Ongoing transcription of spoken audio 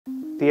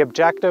The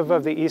objective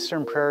of the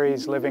Eastern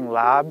Prairies Living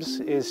Labs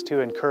is to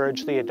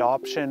encourage the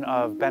adoption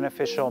of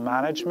beneficial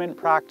management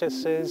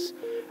practices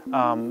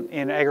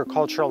in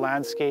agricultural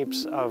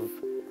landscapes of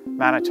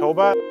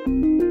Manitoba.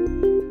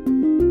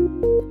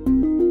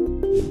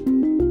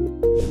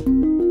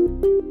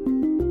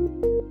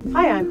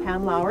 Hi, I'm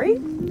Pam Lowry.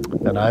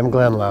 And I'm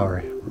Glenn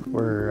Lowry.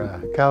 We're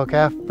a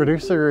cow-calf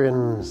producer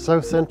in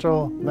south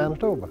central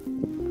Manitoba.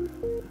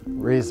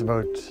 Raise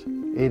about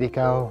 80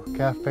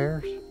 cow-calf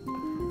pairs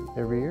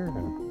every year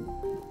and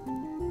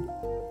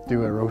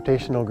do a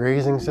rotational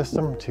grazing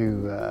system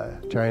to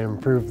try and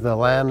improve the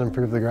land,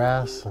 improve the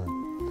grass,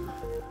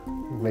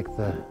 and make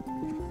the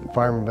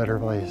farm a better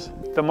place.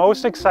 The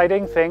most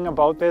exciting thing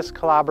about this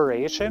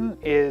collaboration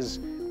is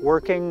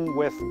working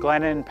with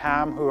Glenn and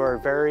Pam, who are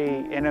very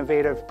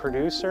innovative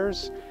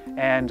producers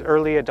and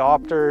early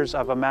adopters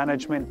of a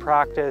management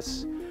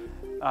practice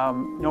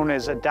known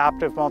as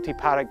adaptive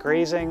multi-paddock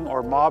grazing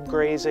or mob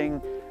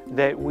grazing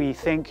that we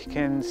think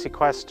can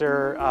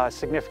sequester a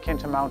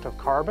significant amount of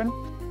carbon.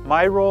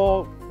 My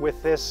role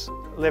with this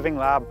Living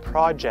Lab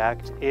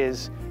project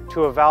is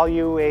to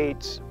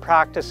evaluate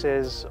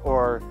practices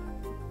or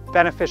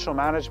beneficial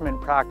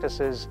management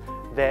practices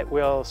that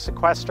will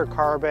sequester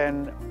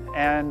carbon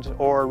and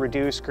or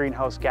reduce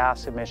greenhouse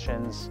gas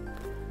emissions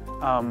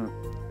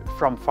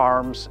from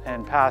farms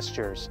and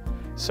pastures.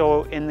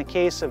 So in the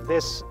case of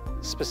this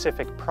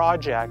specific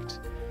project,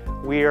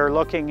 we are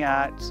looking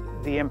at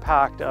the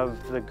impact of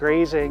the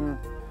grazing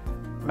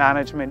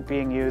management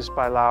being used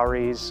by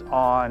Lowry's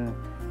on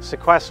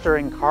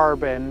sequestering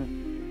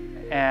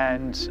carbon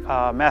and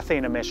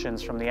methane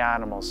emissions from the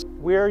animals.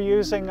 We're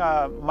using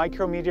a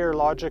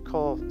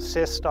micrometeorological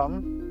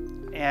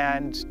system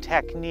and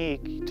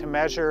technique to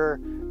measure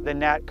the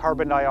net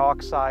carbon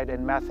dioxide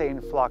and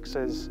methane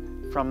fluxes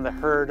from the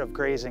herd of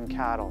grazing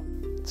cattle.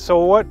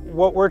 So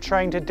what we're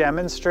trying to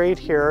demonstrate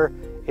here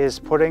is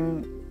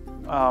putting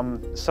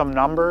some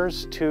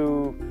numbers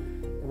to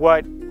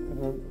what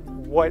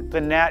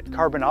the net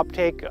carbon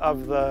uptake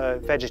of the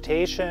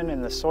vegetation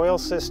and the soil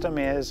system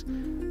is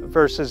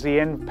versus the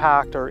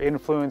impact or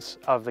influence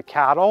of the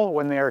cattle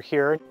when they're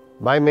here.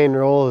 My main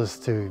role is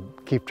to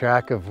keep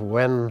track of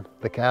when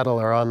the cattle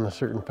are on the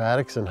certain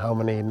paddocks and how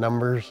many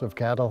numbers of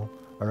cattle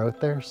are out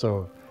there.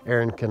 So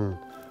Aaron can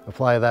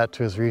apply that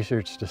to his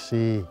research to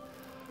see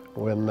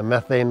when the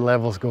methane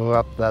levels go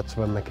up, that's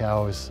when the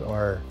cows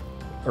are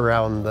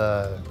around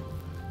the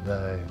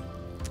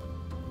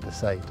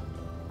site.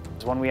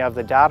 When we have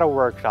the data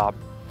worked up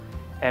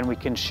and we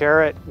can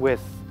share it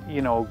with,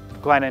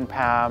 Glenn and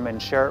Pam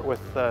and share it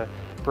with the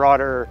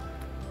broader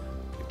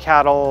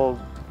cattle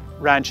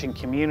ranching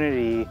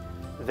community,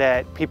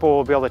 that people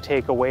will be able to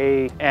take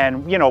away,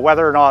 and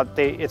whether or not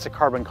it's a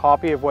carbon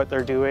copy of what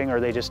they're doing or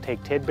they just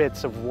take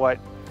tidbits of what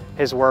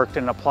has worked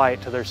and apply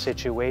it to their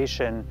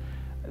situation,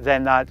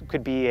 then that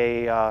could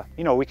be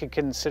we could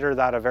consider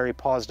that a very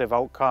positive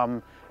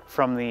outcome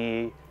from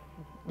the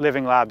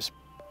Living Labs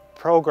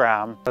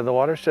program. The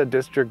Watershed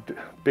District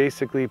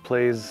basically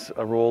plays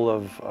a role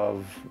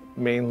of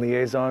main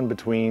liaison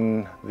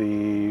between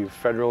the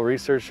federal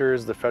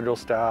researchers, the federal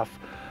staff,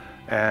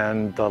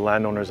 and the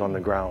landowners on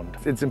the ground.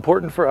 It's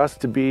important for us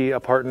to be a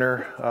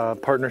partner.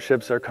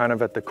 Partnerships are kind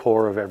of at the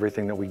core of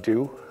everything that we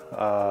do,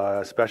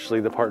 especially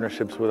the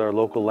partnerships with our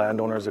local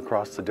landowners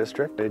across the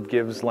district. It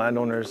gives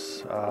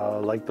landowners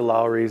like the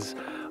Lowrys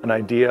an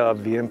idea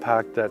of the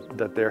impact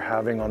that they're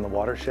having on the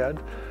watershed,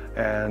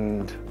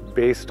 and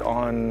based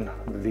on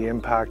the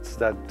impacts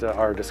that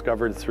are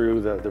discovered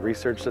through the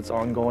research that's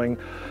ongoing,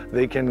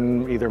 they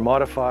can either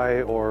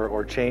modify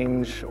or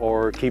change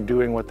or keep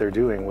doing what they're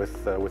doing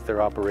with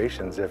their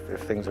operations if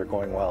things are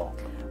going well.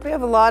 We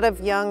have a lot of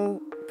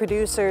young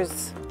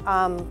producers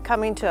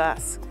coming to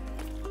us.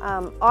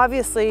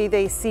 Obviously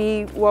they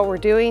see what we're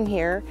doing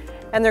here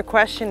and they're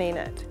questioning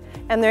it,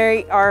 and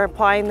they are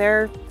applying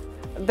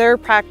their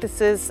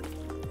practices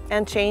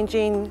and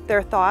changing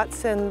their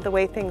thoughts and the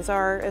way things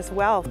are as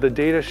well. The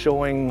data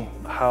showing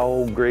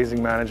how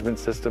grazing management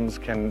systems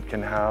can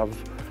have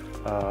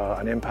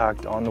an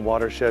impact on the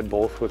watershed,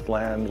 both with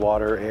land,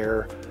 water,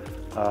 air,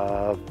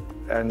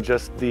 and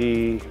just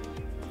the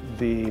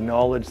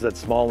knowledge that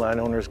small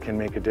landowners can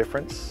make a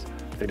difference.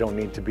 They don't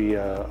need to be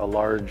a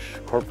large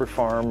corporate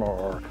farm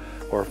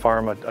or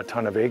farm a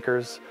ton of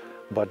acres,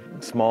 but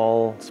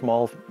small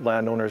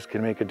landowners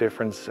can make a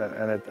difference,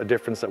 and a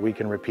difference that we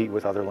can repeat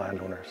with other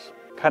landowners.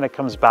 Kind of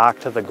comes back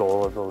to the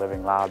goal of the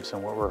Living Labs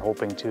and what we're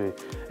hoping to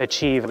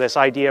achieve. This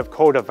idea of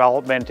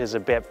co-development is a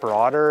bit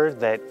broader,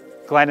 that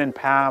Glenn and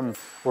Pam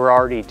were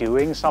already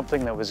doing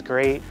something that was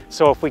great.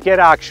 So if we get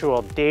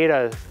actual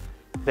data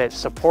that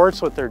supports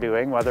what they're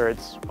doing, whether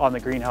it's on the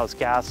greenhouse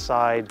gas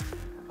side,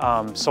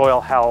 soil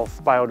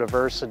health,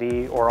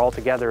 biodiversity, or all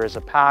together as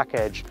a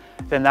package,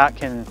 then that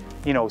can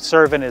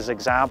serve as an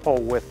example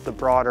with the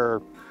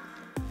broader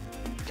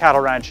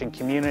cattle ranching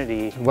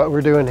community. What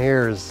we're doing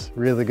here is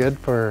really good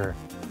for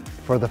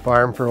the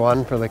farm, for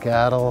the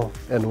cattle,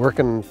 and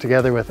working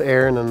together with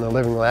Aaron and the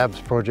Living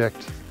Labs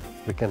project,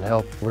 we can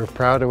help. We're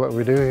proud of what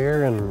we do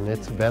here, and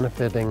it's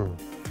benefiting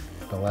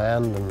the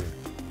land and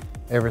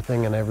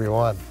everything and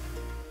everyone.